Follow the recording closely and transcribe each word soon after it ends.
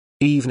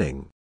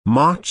Evening,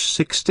 March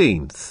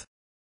 16th.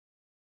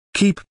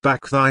 Keep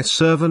back thy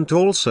servant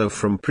also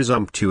from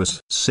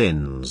presumptuous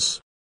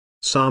sins.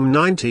 Psalm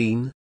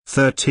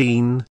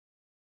 19:13.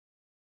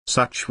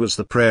 Such was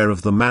the prayer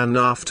of the man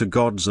after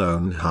God's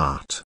own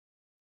heart.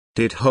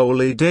 Did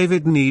holy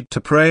David need to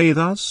pray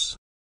thus?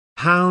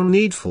 How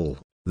needful,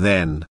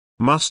 then,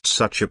 must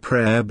such a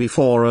prayer be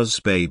for us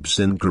babes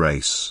in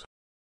grace.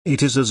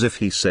 It is as if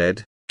he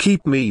said,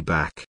 "Keep me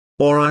back,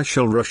 or I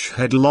shall rush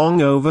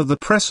headlong over the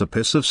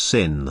precipice of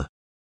sin."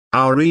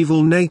 Our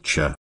evil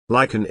nature,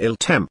 like an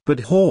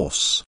ill-tempered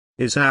horse,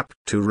 is apt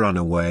to run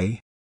away.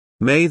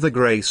 May the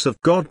grace of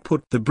God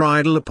put the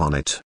bridle upon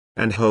it,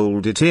 and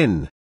hold it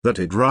in, that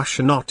it rush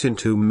not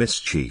into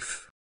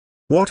mischief.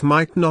 What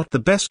might not the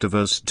best of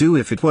us do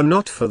if it were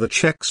not for the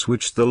checks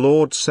which the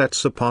Lord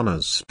sets upon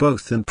us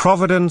both in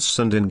providence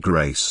and in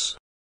grace?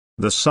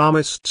 The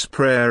psalmist's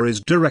prayer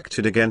is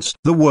directed against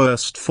the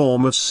worst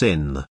form of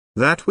sin,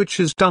 that which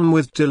is done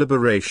with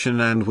deliberation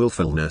and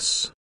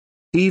willfulness.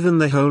 Even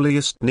the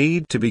holiest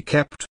need to be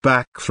kept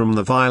back from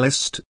the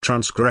vilest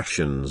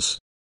transgressions.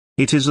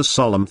 It is a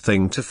solemn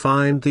thing to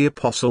find the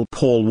Apostle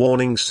Paul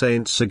warning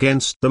saints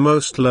against the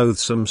most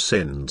loathsome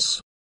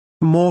sins.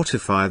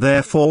 Mortify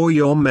therefore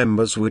your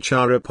members which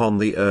are upon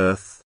the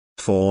earth,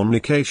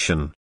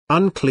 fornication,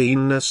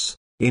 uncleanness,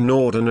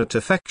 inordinate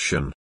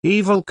affection,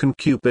 evil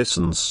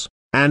concupiscence,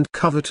 and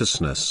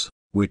covetousness,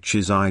 which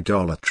is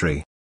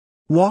idolatry.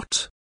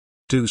 What?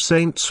 Do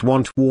saints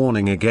want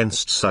warning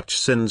against such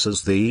sins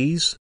as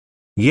these?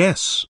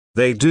 Yes,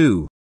 they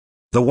do.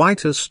 The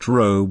whitest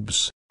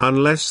robes,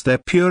 unless their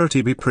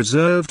purity be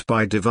preserved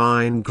by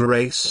divine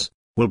grace,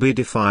 will be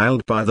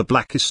defiled by the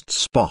blackest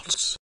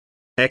spots.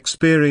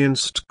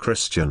 Experienced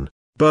Christian,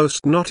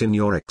 boast not in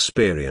your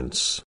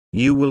experience.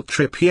 You will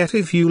trip yet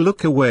if you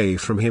look away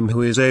from him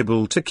who is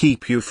able to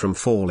keep you from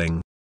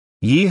falling.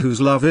 Ye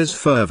whose love is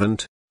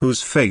fervent,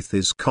 whose faith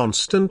is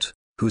constant,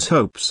 whose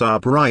hopes are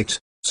bright,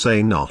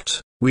 say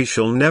not, "We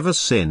shall never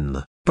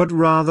sin," but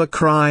rather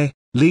cry,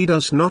 "Lead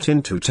us not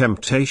into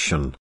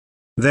temptation."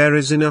 There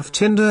is enough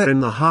tinder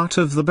in the heart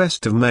of the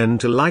best of men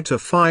to light a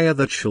fire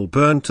that shall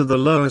burn to the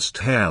lowest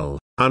hell,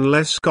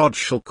 unless God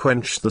shall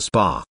quench the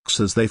sparks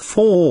as they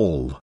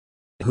fall.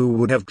 Who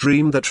would have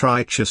dreamed that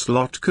righteous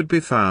Lot could be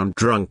found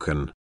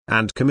drunken,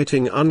 and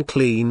committing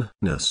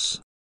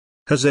uncleanness?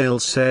 Hazael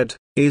said,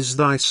 "Is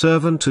thy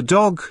servant a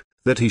dog,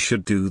 that he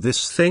should do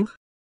this thing?"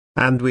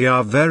 And we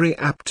are very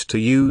apt to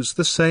use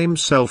the same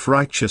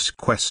self-righteous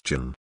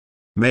question.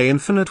 May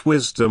infinite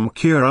wisdom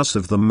cure us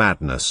of the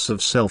madness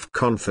of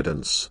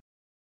self-confidence.